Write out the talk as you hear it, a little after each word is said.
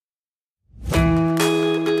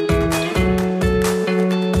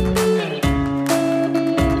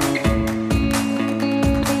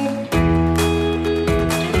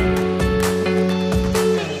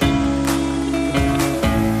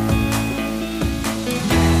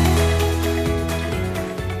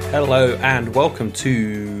Hello and welcome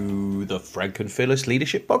to the Frank and Phyllis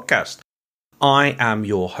Leadership Podcast. I am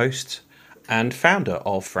your host and founder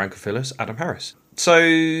of Frank and Phyllis, Adam Harris. So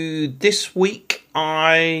this week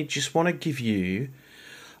I just want to give you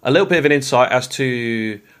a little bit of an insight as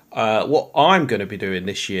to what I'm going to be doing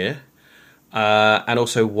this year and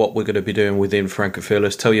also what we're going to be doing within Frank and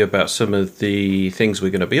Phyllis, tell you about some of the things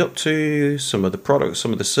we're going to be up to, some of the products,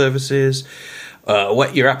 some of the services,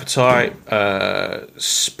 whet your appetite,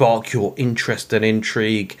 spark your interest and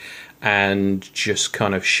intrigue, and just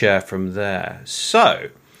kind of share from there. So,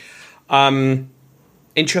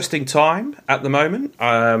 interesting time at the moment.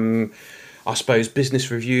 I suppose business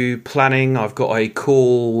review planning. I've got a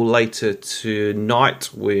call later tonight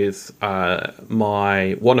with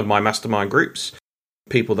one of my mastermind groups,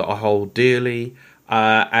 people that I hold dearly,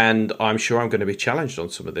 and I'm sure I'm going to be challenged on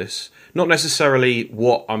some of this. Not necessarily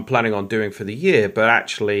what I'm planning on doing for the year, but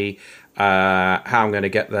actually how I'm going to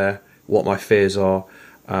get there, what my fears are,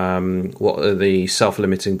 what are the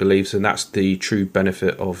self-limiting beliefs, and that's the true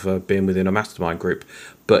benefit of being within a mastermind group.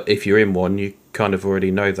 But if you're in one, you kind of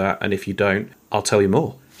already know that, and if you don't, I'll tell you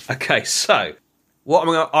more. Okay, so what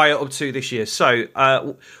am I up to this year? So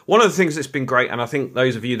one of the things that's been great, and I think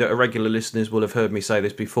those of you that are regular listeners will have heard me say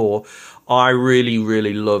this before, I really,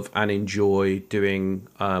 really love and enjoy doing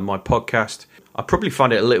my podcast. I probably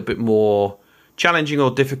find it a little bit more challenging or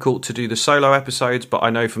difficult to do the solo episodes, but I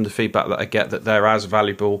know from the feedback that I get that they're as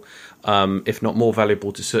valuable, if not more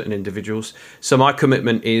valuable, to certain individuals. So my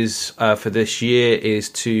commitment is for this year is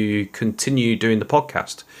to continue doing the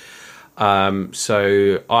podcast.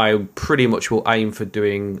 So I pretty much will aim for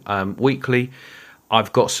doing weekly.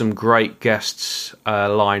 I've got some great guests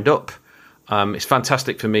lined up. It's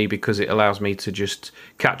fantastic for me because it allows me to just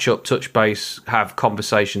catch up, touch base, have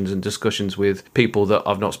conversations and discussions with people that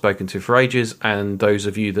I've not spoken to for ages, and those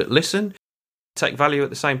of you that listen take value at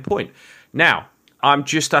the same point. Now, I'm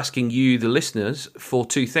just asking you, the listeners, for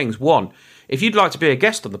two things. One, if you'd like to be a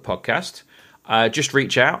guest on the podcast, just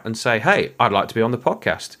reach out and say, hey, I'd like to be on the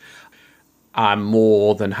podcast. I'm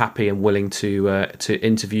more than happy and willing to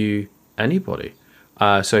interview anybody.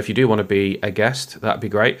 So if you do want to be a guest, that'd be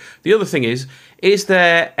great. The other thing is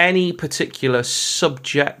there any particular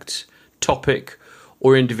subject, topic,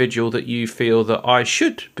 or individual that you feel that I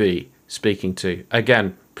should be speaking to?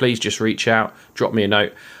 Again, please just reach out, drop me a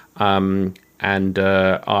note, and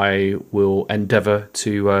I will endeavour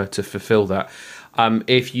to fulfil that.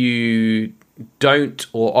 If you don't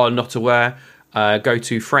or are not aware, go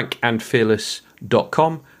to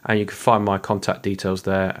frankandfearless.com and you can find my contact details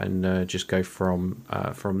there and just go from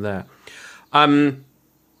there.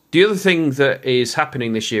 The other thing that is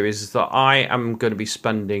happening this year is that I am going to be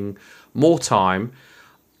spending more time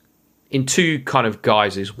in two kind of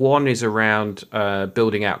guises. One is around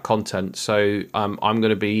building out content. So I'm going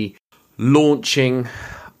to be launching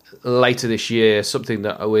later this year something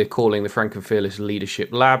that we're calling the Frank and Fearless Leadership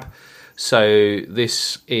Lab. So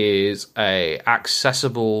this is a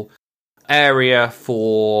accessible area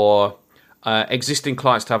for existing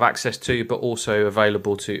clients to have access to, but also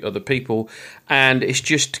available to other people. And it's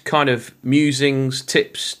just kind of musings,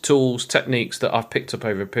 tips, tools, techniques that I've picked up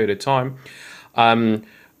over a period of time.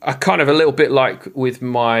 I kind of a little bit like with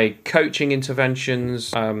my coaching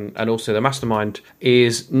interventions and also the mastermind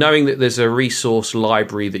is knowing that there's a resource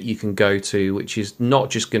library that you can go to, which is not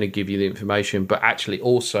just going to give you the information, but actually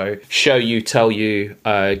also show you, tell you,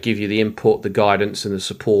 give you the input, the guidance and the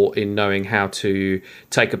support in knowing how to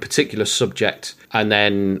take a particular subject and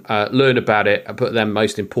then learn about it, but then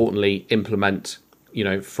most importantly, implement,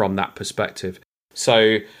 from that perspective.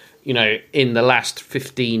 So, in the last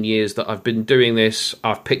 15 years that I've been doing this,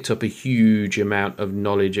 I've picked up a huge amount of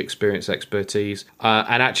knowledge, experience, expertise.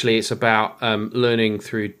 And actually it's about learning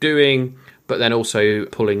through doing, but then also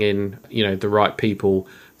pulling in, the right people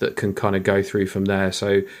that can kind of go through from there.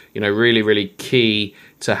 So, really, really key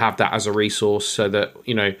to have that as a resource so that,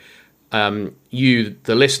 you,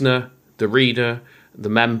 the listener, the reader, the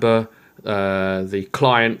member, the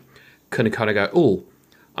client can kind of go, oh,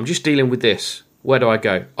 I'm just dealing with this. Where do I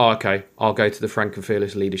go? Oh, okay, I'll go to the Frank and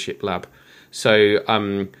Fearless Leadership Lab. So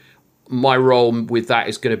my role with that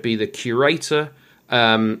is going to be the curator.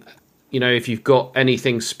 If you've got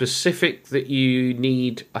anything specific that you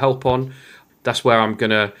need help on, that's where I'm going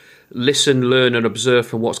to listen, learn and observe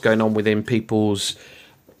from what's going on within people's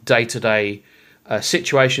day-to-day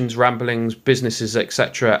situations, ramblings, businesses,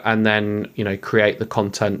 etc. And then, create the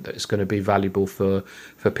content that's going to be valuable for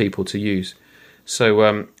people to use.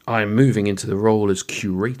 So I'm moving into the role as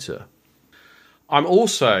curator. I'm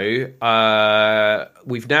also,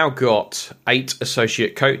 we've now got 8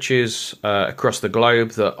 associate coaches across the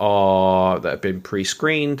globe that have been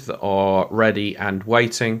pre-screened, that are ready and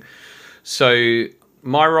waiting. So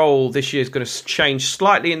my role this year is going to change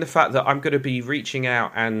slightly in the fact that I'm going to be reaching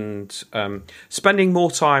out and spending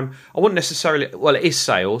more time. I wouldn't necessarily, well, it is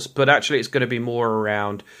sales, but actually it's going to be more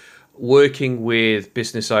around working with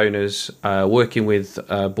business owners, working with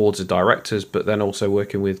boards of directors, but then also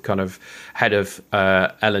working with kind of head of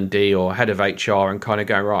L&D or head of HR, and kind of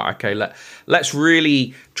going, right, okay, let's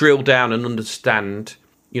really drill down and understand,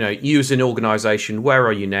 you as an organization, where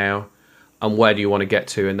are you now and where do you want to get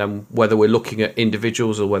to? And then whether we're looking at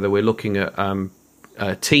individuals or whether we're looking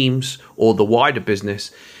at teams or the wider business,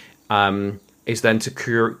 is then to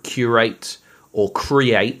curate or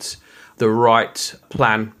create the right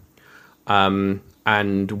plan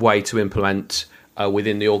and way to implement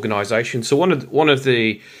within the organisation. So one of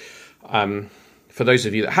the for those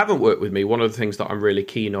of you that haven't worked with me, one of the things that I'm really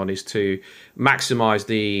keen on is to maximise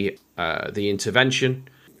the intervention,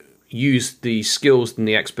 use the skills and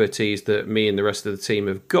the expertise that me and the rest of the team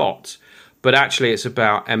have got. But actually, it's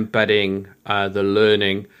about embedding the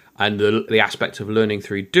learning and the aspect of learning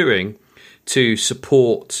through doing to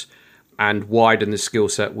support and widen the skill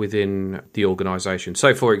set within the organisation.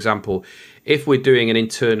 So, for example, if we're doing an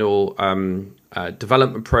internal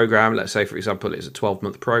development program, let's say, for example, it's a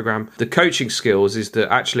 12-month program, the coaching skills is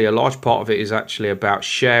that actually a large part of it is actually about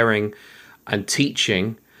sharing and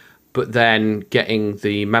teaching, but then getting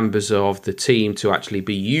the members of the team to actually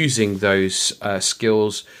be using those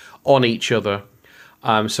skills on each other.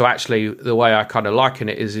 So actually, the way I kind of liken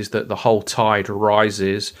it is that the whole tide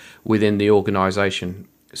rises within the organisation.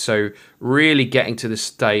 So really getting to the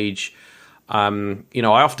stage, I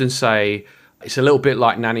often say it's a little bit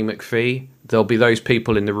like Nanny McPhee. There'll be those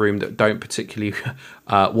people in the room that don't particularly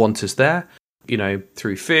want us there,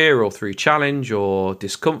 through fear or through challenge or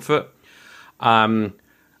discomfort.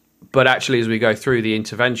 But actually, as we go through the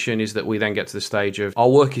intervention, is that we then get to the stage of our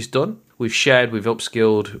work is done. We've shared, we've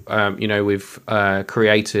upskilled, we've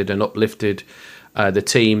created and uplifted the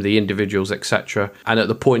team, the individuals, etc. And at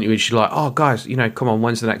the point in which you're like, oh, guys, come on,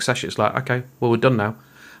 when's the next session? It's like, okay, well, we're done now.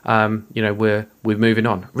 We're moving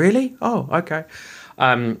on. Really? Oh, okay.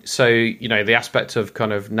 So, the aspect of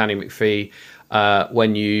kind of Nanny McPhee,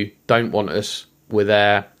 when you don't want us, we're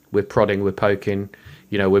there, we're prodding, we're poking,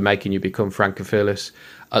 we're making you become frank and fearless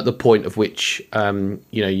at the point of which,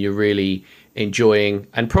 you're really enjoying,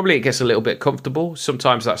 and probably it gets a little bit comfortable.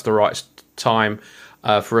 Sometimes that's the right time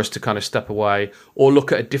for us to kind of step away or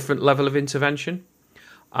look at a different level of intervention.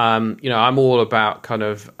 I'm all about kind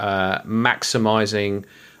of maximizing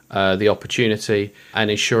the opportunity and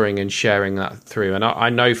ensuring and sharing that through. And I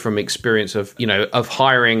know from experience of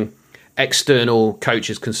hiring external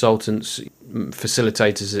coaches, consultants,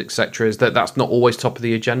 facilitators, etc., is that's not always top of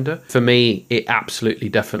the agenda. For me, it absolutely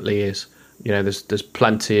definitely is. There's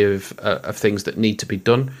plenty of things that need to be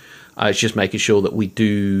done. It's just making sure that we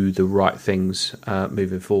do the right things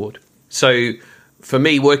moving forward. So for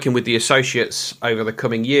me, working with the associates over the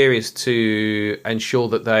coming year is to ensure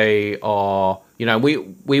that they are,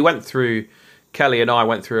 we went through, Kelly and I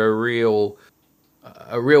went through a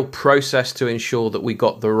real process to ensure that we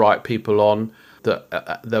got the right people on,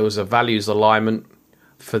 that there was a values alignment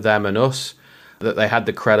for them and us, that they had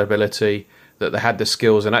the credibility, that they had the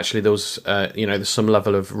skills, and actually there was, there's some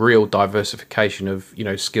level of real diversification of,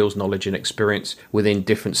 skills, knowledge and experience within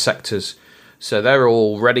different sectors. So they're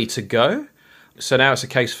all ready to go. So now it's a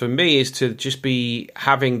case for me is to just be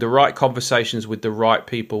having the right conversations with the right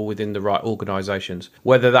people within the right organisations,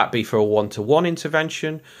 whether that be for a one-to-one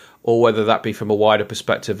intervention or whether that be from a wider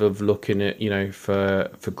perspective of looking at,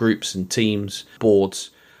 for groups and teams,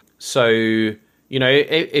 boards. So,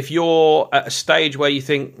 if you're at a stage where you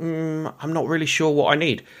think, I'm not really sure what I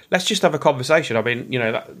need, let's just have a conversation. I mean,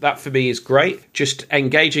 that for me is great. Just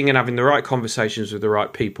engaging and having the right conversations with the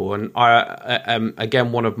right people. And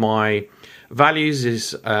again, one of my values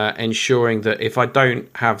is ensuring that if I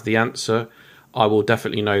don't have the answer, I will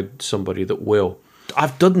definitely know somebody that will.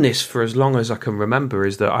 I've done this for as long as I can remember,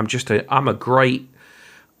 is that I'm a great,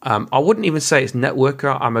 I wouldn't even say it's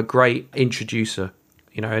networker, I'm a great introducer,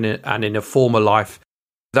 and in a former life,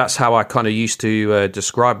 that's how I kind of used to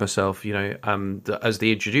describe myself, as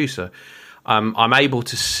the introducer. I'm able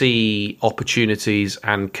to see opportunities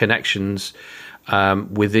and connections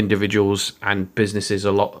with individuals and businesses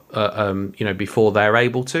a lot, before they're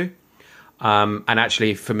able to. And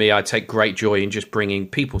actually, for me, I take great joy in just bringing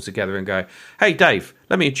people together and go, hey, Dave,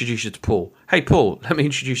 let me introduce you to Paul. Hey, Paul, let me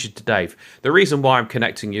introduce you to Dave. The reason why I'm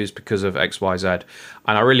connecting you is because of X, Y, Z.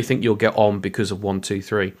 And I really think you'll get on because of 1, 2,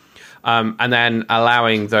 3. and then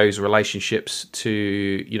allowing those relationships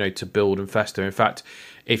to to build and fester. In fact,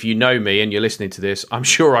 if you know me and you're listening to this, I'm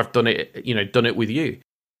sure I've done it with you.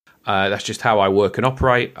 That's just how I work and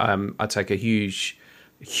operate. I take a huge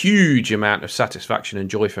amount of satisfaction and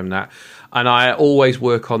joy from that, and I always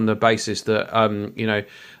work on the basis that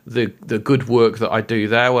the good work that I do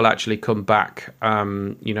there will actually come back,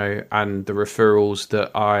 and the referrals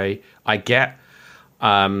that I get,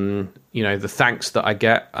 the thanks that I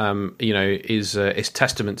get, is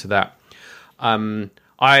testament to that.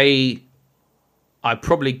 I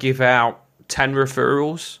probably give out 10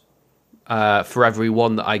 referrals for every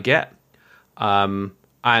one that I get.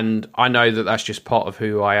 And I know that that's just part of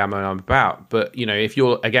who I am and I'm about. But, if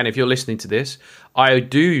you're listening to this, I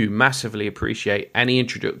do massively appreciate any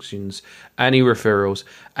introductions, any referrals,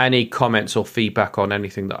 any comments or feedback on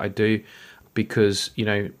anything that I do, because,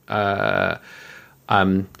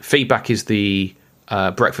 feedback is the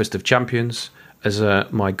breakfast of champions, as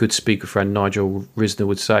my good speaker friend Nigel Risner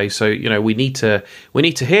would say. So, we need to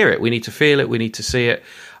hear it, we need to feel it, we need to see it,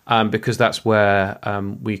 because that's where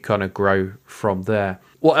we kind of grow from there.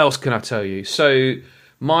 What else can I tell you? So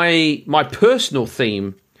my personal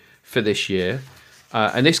theme for this year,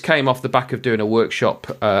 and this came off the back of doing a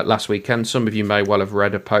workshop last weekend. Some of you may well have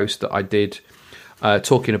read a post that I did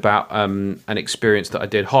talking about an experience that I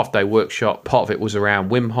did, half-day workshop. Part of it was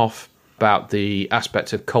around Wim Hof, about the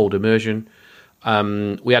aspect of cold immersion.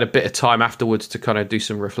 We had a bit of time afterwards to kind of do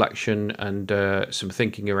some reflection and some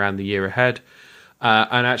thinking around the year ahead.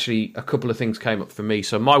 And actually, a couple of things came up for me.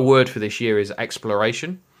 So my word for this year is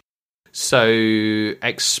exploration. So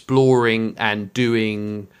exploring and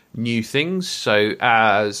doing new things. So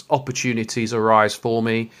as opportunities arise for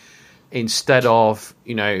me, instead of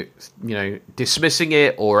dismissing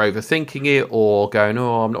it or overthinking it or going,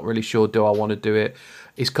 oh, I'm not really sure, do I want to do it?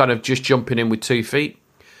 It's kind of just jumping in with 2 feet.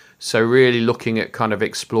 So really looking at kind of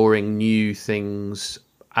exploring new things,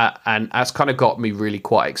 and that's kind of got me really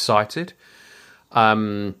quite excited.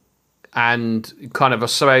 And kind of, I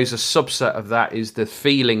suppose, a subset of that is the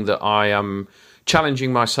feeling that I am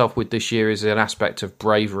challenging myself with this year is an aspect of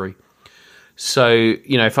bravery. So,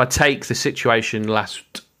 if I take the situation last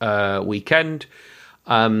weekend,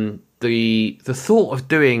 the thought of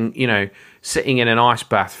doing, sitting in an ice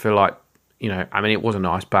bath for like, it wasn't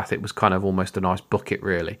an ice bath, it was kind of almost an ice bucket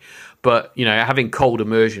really. But, having cold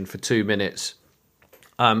immersion for 2 minutes,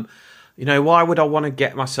 why would I want to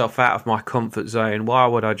get myself out of my comfort zone? Why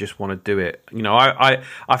would I just want to do it?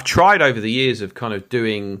 I've tried over the years of kind of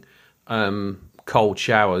doing cold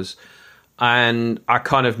showers, and I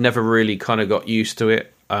kind of never really kind of got used to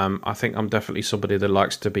it. I think I'm definitely somebody that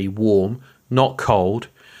likes to be warm, not cold,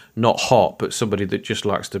 not hot, but somebody that just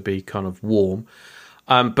likes to be kind of warm.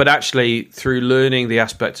 But actually, through learning the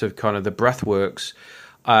aspect of kind of the breathworks,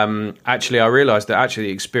 I realised that actually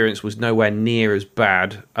the experience was nowhere near as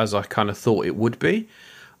bad as I kind of thought it would be.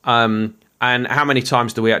 And how many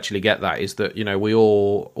times do we actually get that? Is that we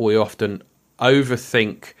often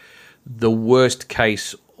overthink the worst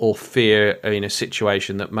case or fear in a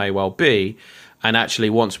situation that may well be, and actually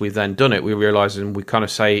once we've then done it, we realise, and we kind of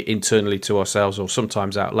say internally to ourselves or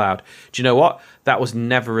sometimes out loud, do you know what? That was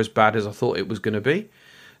never as bad as I thought it was going to be.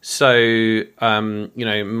 So,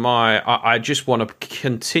 I just want to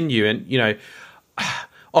continue. And,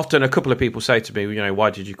 often a couple of people say to me, why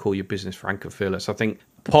did you call your business Frank and Fearless? I think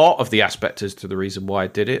part of the aspect as to the reason why I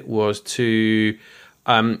did it was to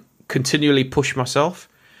continually push myself,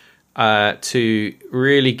 to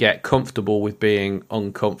really get comfortable with being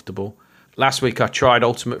uncomfortable. Last week I tried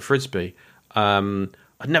Ultimate Frisbee. I'd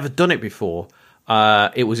never done it before.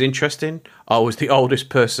 It was interesting. I was the oldest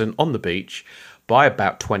person on the beach by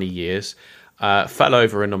about 20 years, fell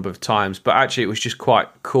over a number of times, but actually it was just quite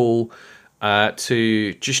cool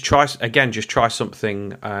to just try something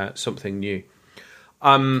new.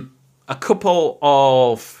 A couple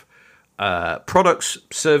of products,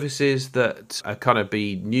 services that are kind of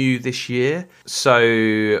be new this year.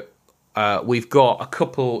 So we've got a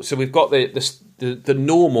couple. So we've got the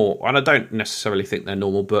normal, and I don't necessarily think they're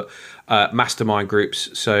normal, but mastermind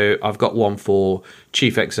groups. So I've got one for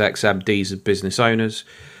chief execs, MDs of business owners.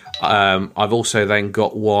 I've also then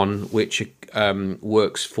got one which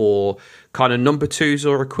works for kind of number twos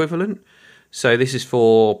or equivalent. So this is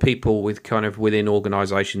for people with kind of within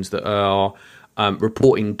organisations that are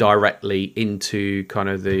reporting directly into kind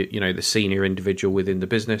of the senior individual within the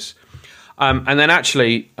business. And then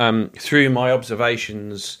actually through my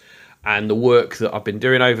observations and the work that I've been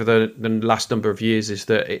doing over the last number of years is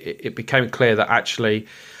that it became clear that actually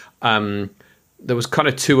there was kind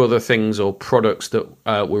of two other things or products that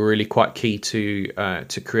were really quite key to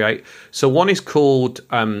create. So one is called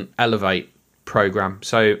Elevate program.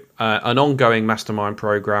 So an ongoing mastermind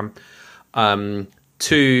program,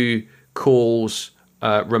 2 calls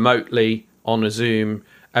remotely on a Zoom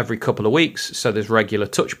every couple of weeks. So there's regular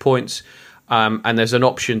touch points, and there's an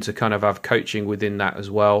option to kind of have coaching within that as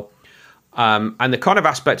well. And the kind of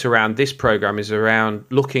aspect around this program is around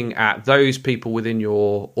looking at those people within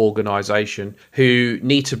your organization who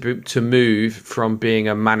need to move from being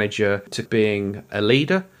a manager to being a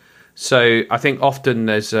leader. So I think often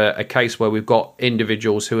there's a case where we've got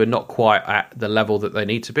individuals who are not quite at the level that they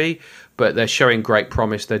need to be, but they're showing great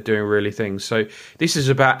promise. They're doing really things. So this is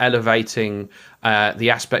about elevating the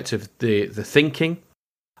aspect of the thinking,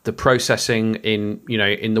 the processing in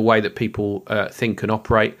the way that people think and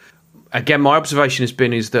operate. Again, my observation has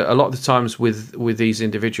been is that a lot of the times with these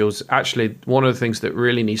individuals, actually, one of the things that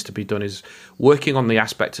really needs to be done is working on the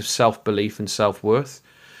aspect of self-belief and self-worth.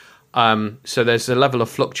 So there's a level of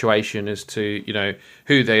fluctuation as to,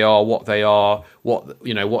 who they are,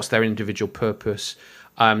 what's their individual purpose.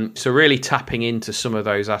 So really tapping into some of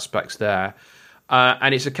those aspects there.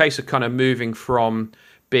 And it's a case of kind of moving from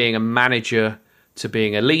being a manager to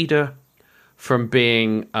being a leader, from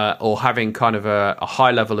being or having kind of a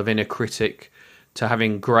high level of inner critic to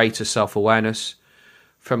having greater self-awareness,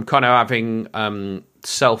 from kind of having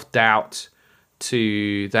self-doubt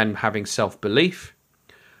to then having self-belief,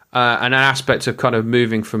 and an aspect of kind of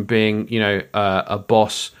moving from being, a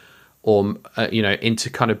boss or,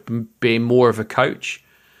 into kind of being more of a coach.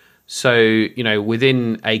 So,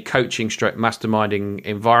 within a coaching stroke masterminding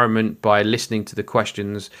environment, by listening to the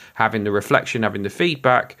questions, having the reflection, having the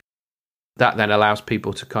feedback, that then allows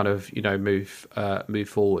people to kind of, move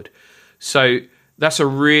forward. So that's a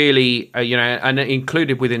really, and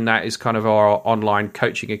included within that is kind of our online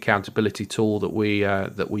coaching accountability tool that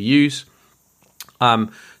we use.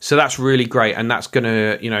 So that's really great. And that's going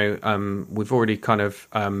to, we've already kind of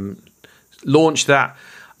launched that.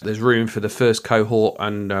 There's room for the first cohort,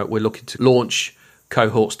 and we're looking to launch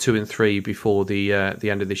cohorts 2 and 3 before the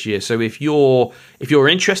end of this year. So if you're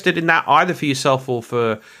interested in that, either for yourself or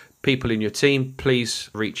for people in your team,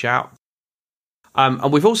 please reach out.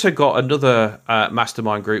 And we've also got another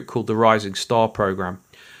mastermind group called the Rising Star Program.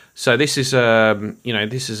 So this is a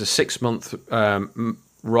 6-month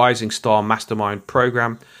Rising Star Mastermind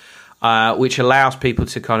Program, which allows people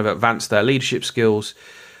to kind of advance their leadership skills,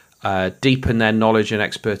 deepen their knowledge and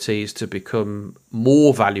expertise to become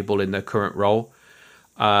more valuable in their current role,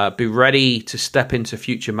 be ready to step into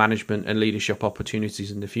future management and leadership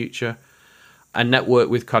opportunities in the future, and network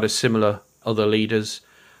with kind of similar other leaders,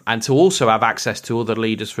 and to also have access to other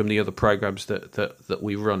leaders from the other programs that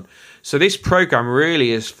we run. So this program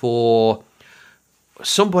really is for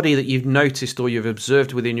somebody that you've noticed or you've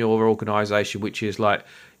observed within your organization, which is like,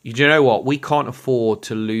 you know what, we can't afford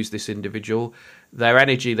to lose this individual. Their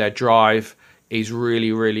energy, their drive is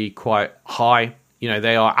really, really quite high.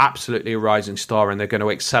 They are absolutely a rising star, and they're going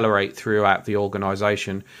to accelerate throughout the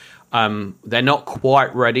organization. They're not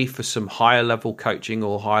quite ready for some higher level coaching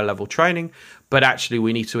or higher level training, but actually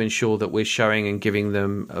we need to ensure that we're showing and giving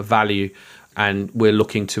them a value, and we're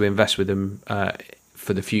looking to invest with them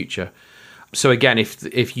for the future. So again,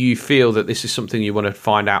 if you feel that this is something you want to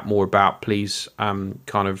find out more about, please kind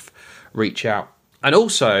of reach out. And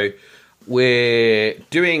also, we're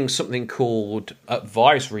doing something called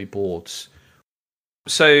advisory boards.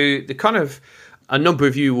 So the kind of, a number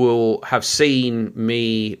of you will have seen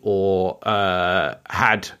me or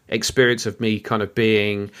had experience of me kind of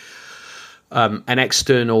being an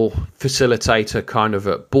external facilitator kind of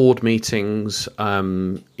at board meetings.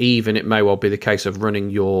 Even it may well be the case of running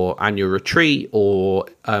your annual retreat or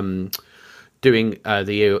doing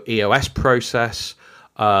the EOS process,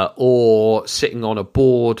 or sitting on a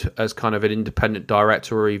board as kind of an independent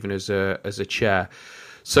director or even as a chair.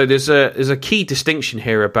 So there's a key distinction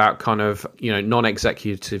here about kind of,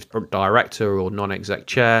 non-executive director or non-exec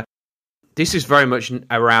chair. This is very much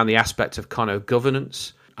around the aspect of kind of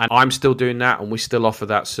governance, and I'm still doing that, and we still offer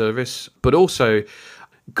that service. But also,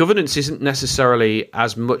 governance isn't necessarily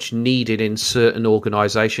as much needed in certain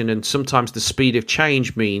organization, and sometimes the speed of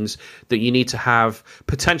change means that you need to have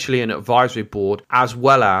potentially an advisory board as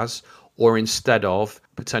well as, or instead of,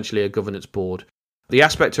 potentially a governance board. The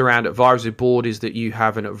aspect around advisory board is that you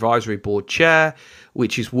have an advisory board chair,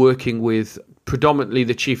 which is working with predominantly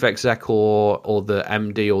the chief exec or the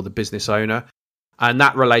MD or the business owner, and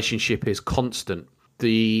that relationship is constant.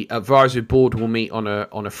 The advisory board will meet on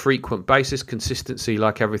a frequent basis. Consistency,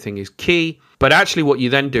 like everything, is key. But actually what you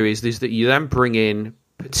then do is that you then bring in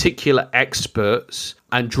particular experts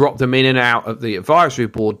and drop them in and out of the advisory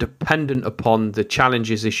board dependent upon the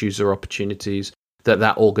challenges, issues, or opportunities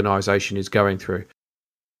that organisation is going through.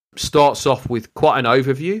 Starts off with quite an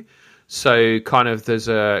overview. So there's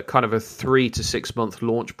a 3 to 6 month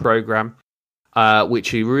launch program,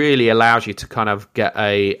 which really allows you to kind of get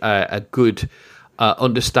a good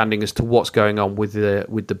understanding as to what's going on with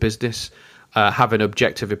the business. Have an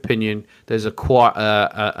objective opinion. There's quite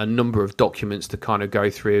a number of documents to kind of go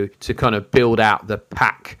through to kind of build out the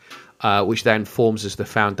pack, which then forms as the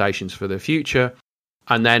foundations for the future.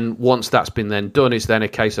 And then once that's been then done, it's then a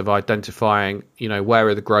case of identifying, where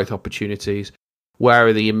are the growth opportunities, where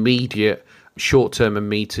are the immediate short-term and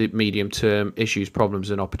medium-term issues, problems,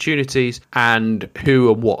 and opportunities, and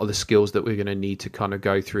who and what are the skills that we're going to need to kind of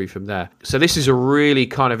go through from there. So this is a really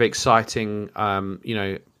kind of exciting,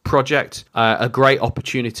 project, a great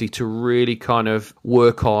opportunity to really kind of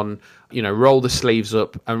work on, roll the sleeves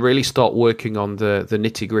up and really start working on the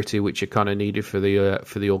nitty-gritty which are kind of needed for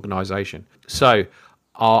the organization. So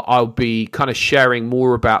I'll be kind of sharing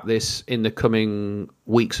more about this in the coming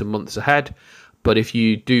weeks and months ahead. But if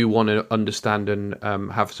you do want to understand and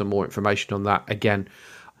have some more information on that, again,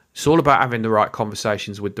 it's all about having the right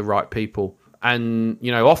conversations with the right people. And,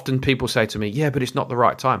 often people say to me, yeah, but it's not the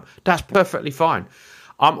right time. That's perfectly fine.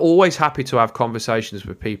 I'm always happy to have conversations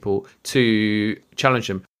with people to challenge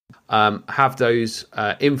them, have those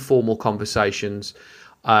informal conversations,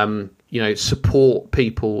 support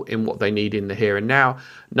people in what they need in the here and now,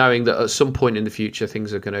 knowing that at some point in the future,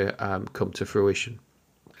 things are going to come to fruition.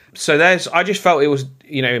 So I just felt it was,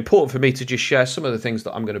 important for me to just share some of the things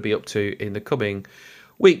that I'm going to be up to in the coming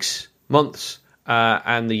weeks, months,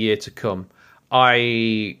 and the year to come.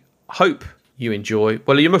 I hope you enjoy.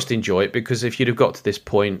 Well, you must enjoy it, because if you'd have got to this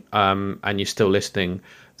point and you're still listening,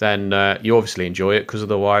 then you obviously enjoy it, because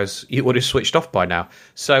otherwise you would have switched off by now.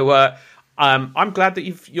 So I'm glad that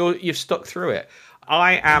you've stuck through it.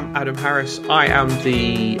 I am Adam Harris. I am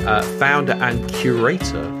the founder and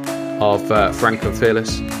curator of Frank and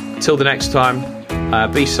Fearless. Till the next time,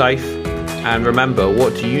 be safe, and remember,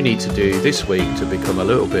 what do you need to do this week to become a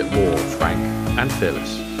little bit more frank and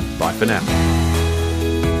fearless? Bye for now.